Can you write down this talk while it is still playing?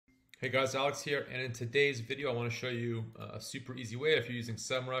Hey guys, Alex here, and in today's video I want to show you a super easy way if you're using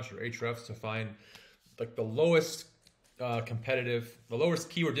SEMRush or Ahrefs to find like the lowest the lowest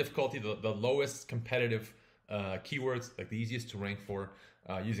keyword difficulty, the lowest competitive keywords, like the easiest to rank for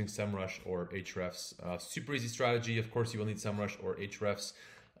using SEMRush or Ahrefs. Super easy strategy. Of course, you will need SEMRush or Ahrefs,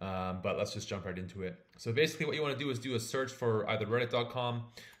 but let's just jump right into it. So basically, what you want to do is do a search for either Reddit.com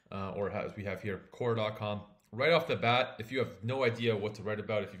or as we have here, Quora.com. Right off the bat, if you have no idea what to write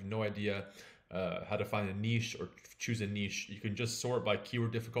about, if you have no idea how to find a niche or choose a niche, you can just sort by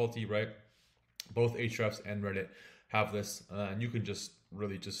keyword difficulty, right? Both Ahrefs and Reddit have this, and you can just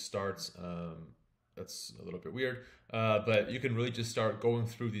really just start. That's a little bit weird, but you can really just start going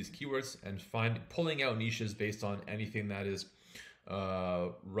through these keywords and pulling out niches based on anything that is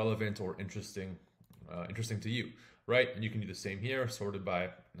relevant or interesting to you, right? And you can do the same here, sorted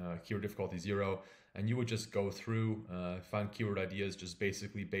by keyword difficulty 0. And you would just go through, find keyword ideas just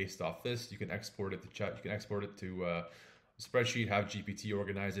basically based off this. You can export it to chat, you can export it to a spreadsheet, have GPT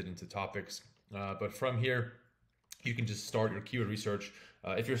organize it into topics. But from here, you can just start your keyword research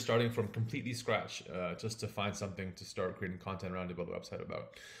if you're starting from completely scratch, just to find something to start creating content around to build a website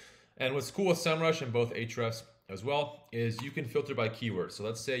about. And what's cool with SEMRush and both Ahrefs as well is you can filter by keyword. So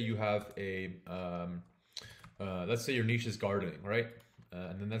let's say you have a, let's say your niche is gardening, right?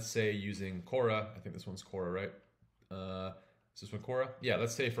 And then let's say using Quora, I think this one's Quora, right? Is this one Quora? Yeah,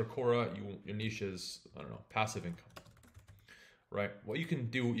 let's say for Quora, your niche is, I don't know, passive income, right? What you can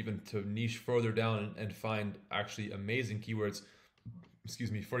do even to niche further down and find actually amazing keywords,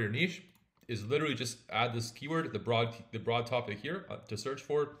 for your niche is literally just add this keyword, the broad topic here to search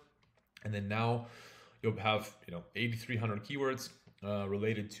for, and then now you'll have 8,300 keywords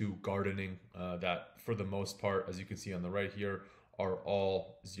related to gardening that for the most part, as you can see on the right here, are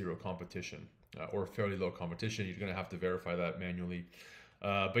all zero competition or fairly low competition. You're going to have to verify that manually.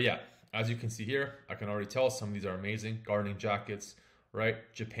 But yeah, as you can see here, I can already tell some of these are amazing. Gardening jackets, right?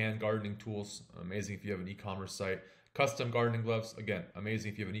 Japan gardening tools, amazing if you have an e-commerce site. Custom gardening gloves, again,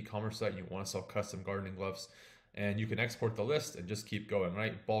 amazing if you have an e-commerce site and you want to sell custom gardening gloves. And you can export the list and just keep going,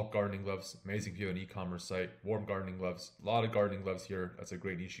 right? Bulk gardening gloves, amazing if you have an e-commerce site. Warm gardening gloves, a lot of gardening gloves here. That's a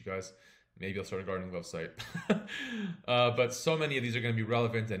great niche, you guys. Maybe I'll start a gardening glove site. But so many of these are going to be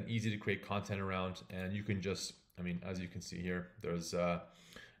relevant and easy to create content around. And you can just, as you can see here, there's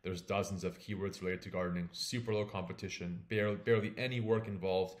dozens of keywords related to gardening, super low competition, barely any work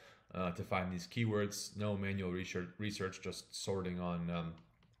involved to find these keywords. No manual research, just sorting on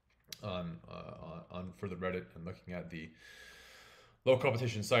for the Reddit and looking at the low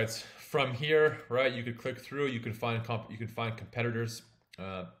competition sites. From here, right, you could click through. You can find competitors.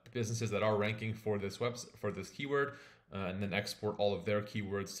 Businesses that are ranking for this keyword, and then export all of their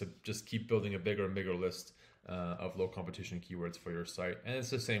keywords to just keep building a bigger and bigger list of low competition keywords for your site. And it's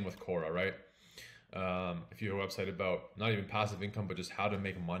the same with Quora, right? If you have a website about not even passive income, but just how to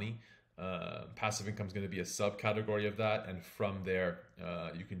make money, passive income is going to be a subcategory of that. And from there,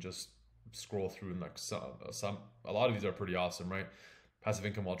 you can just scroll through and like a lot of these are pretty awesome, right? Passive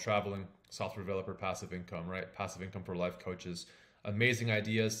income while traveling, software developer, passive income, right? Passive income for life coaches. Amazing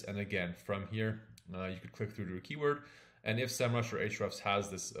ideas. And again, from here, you could click through to a keyword. And if SEMRush or Ahrefs has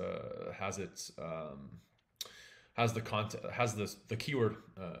this, the keyword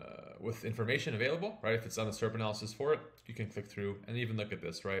with information available, right? If it's done a SERP analysis for it, you can click through and even look at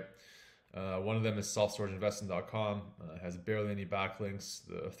this, right? One of them is selfstorageinvesting.com. Has barely any backlinks.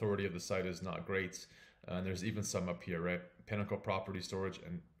 The authority of the site is not great. And there's even some up here, right? Pinnacle Property Storage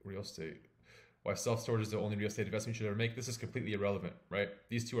and Real Estate. Why self-storage is the only real estate investment you should ever make. This is completely irrelevant, right?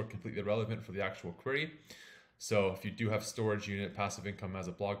 These two are completely irrelevant for the actual query. So if you do have storage unit, passive income as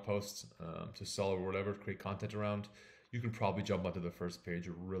a blog post to sell or whatever, create content around, you can probably jump onto the first page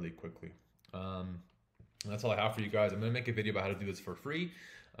really quickly. That's all I have for you guys. I'm going to make a video about how to do this for free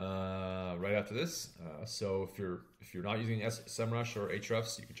right after this. So if you're not using SEMRush or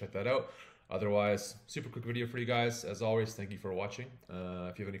Ahrefs, you can check that out. Otherwise, super quick video for you guys. As always, thank you for watching.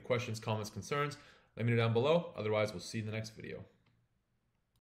 If you have any questions, comments, concerns, let me know down below. Otherwise, we'll see you in the next video.